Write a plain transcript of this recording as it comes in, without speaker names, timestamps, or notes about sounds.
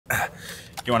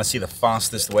You want to see the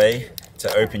fastest way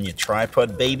to open your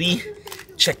tripod, baby?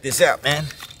 Check this out, man.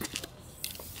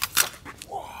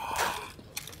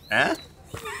 Huh?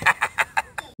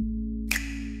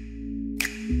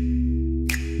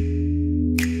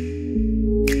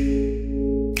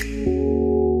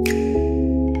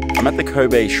 I'm at the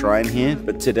Kobe Shrine here,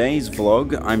 but today's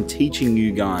vlog, I'm teaching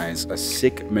you guys a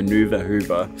sick maneuver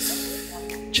hoover.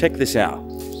 Check this out.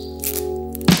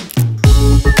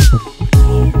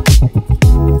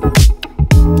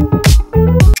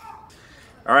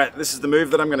 All right, this is the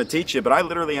move that I'm gonna teach you, but I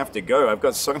literally have to go. I've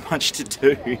got so much to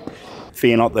do.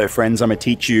 Fear not though, friends, I'm gonna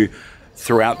teach you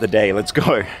throughout the day. Let's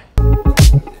go.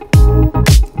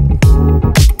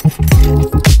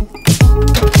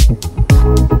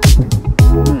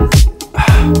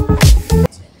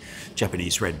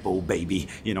 Japanese Red Bull, baby.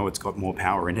 You know it's got more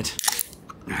power in it.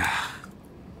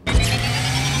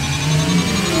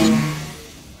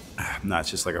 No,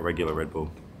 it's just like a regular Red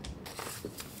Bull.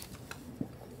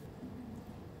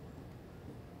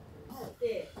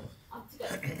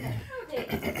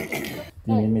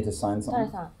 You need me to sign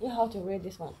something? You have to read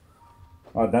this one.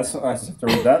 Oh, that's I have to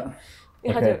read that?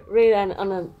 You have to read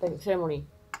on the ceremony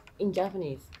in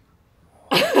Japanese.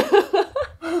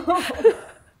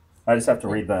 I just have to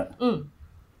read that.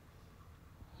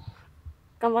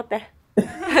 頑張って。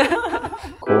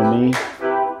 Call me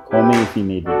if you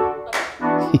need me.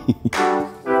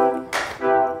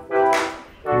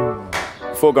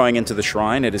 Before going into the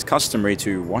shrine, it is customary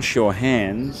to wash your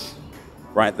hands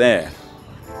right there.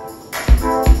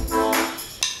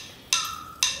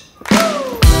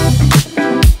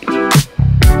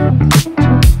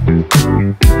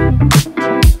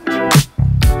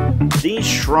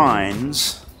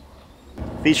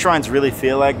 These shrines really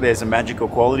feel like there's a magical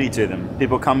quality to them.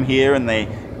 People come here and they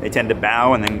tend to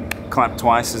bow and then clap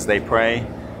twice as they pray.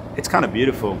 It's kind of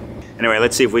beautiful. Anyway,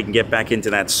 let's see if we can get back into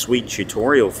that sweet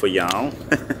tutorial for y'all.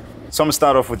 So I'm gonna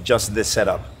start off with just this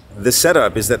setup. The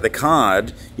setup is that the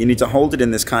card, you need to hold it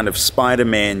in this kind of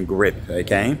Spider-Man grip,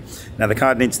 okay? Now the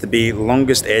card needs to be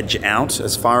longest edge out,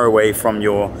 as far away from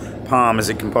your palm as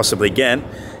it can possibly get.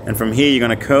 And from here, you're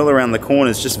gonna curl around the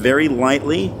corners just very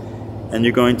lightly, and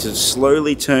you're going to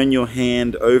slowly turn your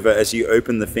hand over as you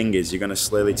open the fingers. You're gonna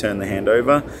slowly turn the hand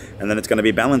over, and then it's gonna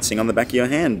be balancing on the back of your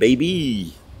hand,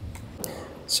 baby.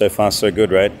 So far, so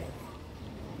good, right?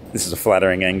 This is a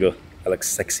flattering angle. I look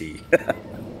sexy.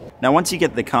 Now, once you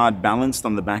get the card balanced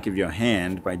on the back of your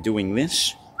hand by doing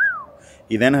this,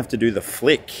 you then have to do the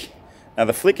flick. Now,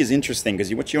 the flick is interesting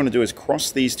because what you want to do is cross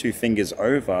these two fingers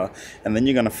over, and then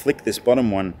you're going to flick this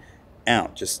bottom one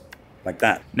out, just like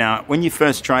that. Now, when you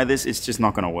first try this, it's just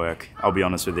not going to work. I'll be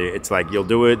honest with you. It's like you'll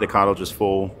do it, the card will just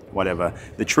fall, whatever.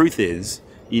 The truth is,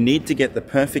 you need to get the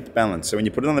perfect balance. So when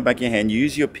you put it on the back of your hand, you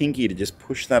use your pinky to just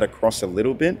push that across a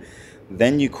little bit.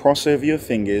 Then you cross over your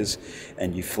fingers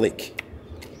and you flick.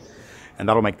 And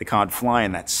that'll make the card fly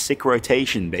in that sick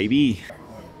rotation, baby.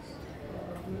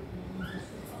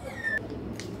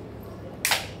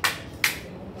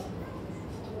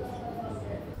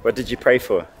 What did you pray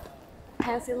for?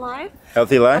 Healthy life.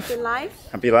 Healthy life? Happy life.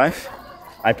 Happy life?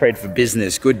 I prayed for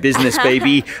business. Good business,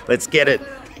 baby. Let's get it.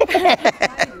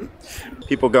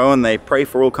 People go and they pray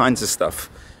for all kinds of stuff.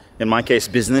 In my case,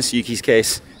 business. Yuki's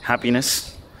case,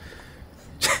 happiness.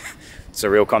 It's a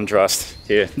real contrast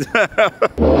here.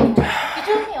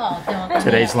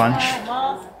 Today's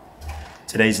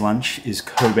lunch is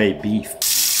Kobe beef.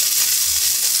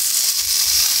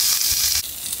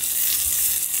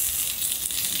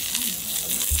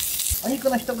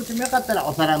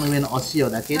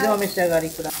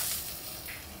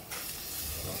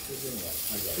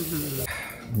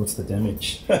 What's the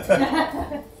damage?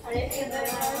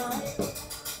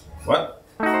 What?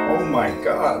 Oh my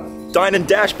god. Dine and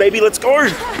dash, baby, let's go!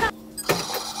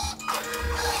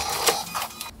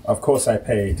 Of course I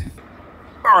paid.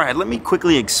 Alright, let me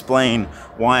quickly explain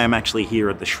why I'm actually here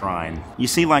at the shrine. You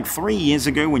see, like 3 years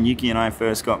ago when Yuki and I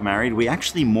first got married, we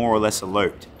actually more or less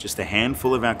eloped. Just a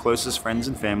handful of our closest friends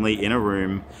and family in a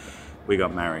room, we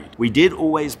got married. We did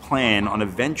always plan on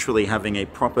eventually having a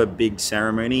proper big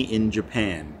ceremony in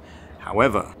Japan.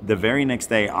 However, the very next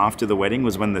day after the wedding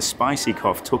was when the spicy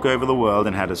cough took over the world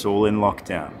and had us all in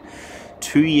lockdown.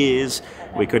 2 years,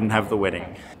 we couldn't have the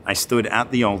wedding. I stood at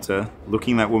the altar,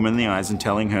 looking that woman in the eyes and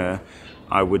telling her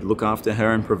I would look after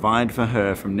her and provide for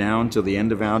her from now until the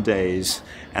end of our days.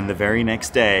 And the very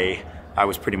next day, I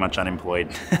was pretty much unemployed.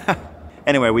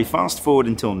 Anyway, we fast forward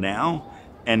until now,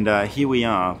 And here we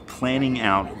are planning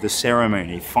out the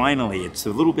ceremony. Finally, it's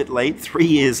a little bit late, 3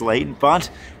 years late, but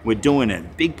we're doing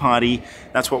it. Big party.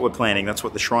 That's what we're planning. That's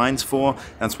what the shrine's for.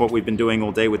 That's what we've been doing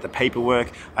all day with the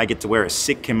paperwork. I get to wear a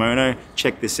sick kimono.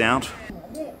 Check this out.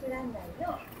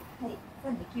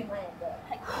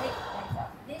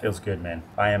 Feels good, man.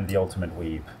 I am the ultimate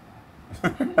weeb.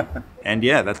 And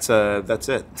yeah, that's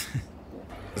it. It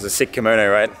was a sick kimono,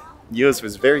 right? Yours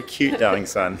was very cute, darling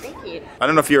son. Thank you. I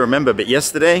don't know if you remember, but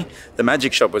yesterday, the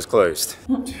magic shop was closed.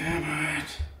 Damn it.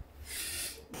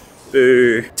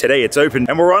 Boo. Today it's open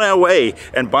and we're on our way.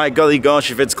 And by golly gosh,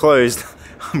 if it's closed,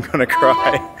 I'm gonna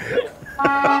cry.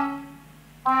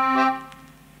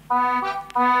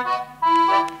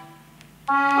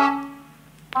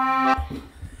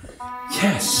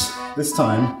 Yes, this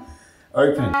time,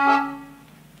 open.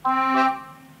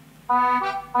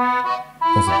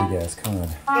 That's a big ass card.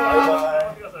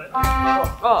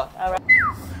 Oh, all right.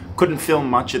 Couldn't film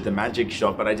much at the magic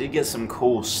shop, but I did get some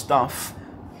cool stuff.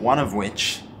 One of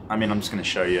which, I mean, I'm just going to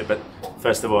show you. But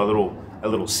first of all, a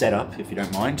little setup, if you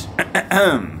don't mind.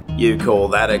 You call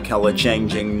that a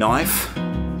color-changing knife?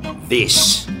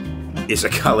 This is a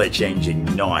color-changing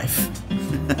knife.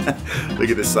 Look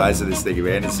at the size of this thing,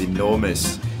 man. It's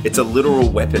enormous. It's a literal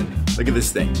weapon. Look at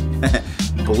this thing.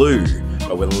 Blue,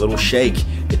 but with a little shake,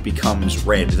 it becomes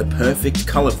red. The perfect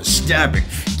color for stabbing.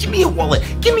 Give me a wallet.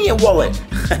 Give me a wallet.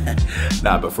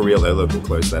 Nah, but for real though, look, we'll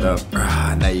close that up.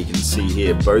 Now you can see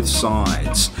here, both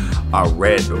sides are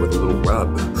red, but with a little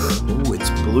rub. Oh, it's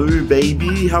blue,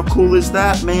 baby. How cool is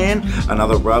that, man?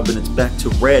 Another rub and it's back to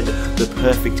red. The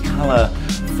perfect color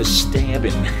for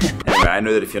stabbing. Anyway, I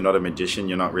know that if you're not a magician,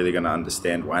 you're not really going to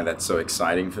understand why that's so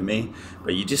exciting for me,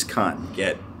 but you just can't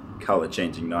get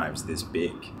color-changing knives this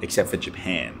big, except for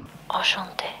Japan.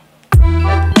 Enchanté.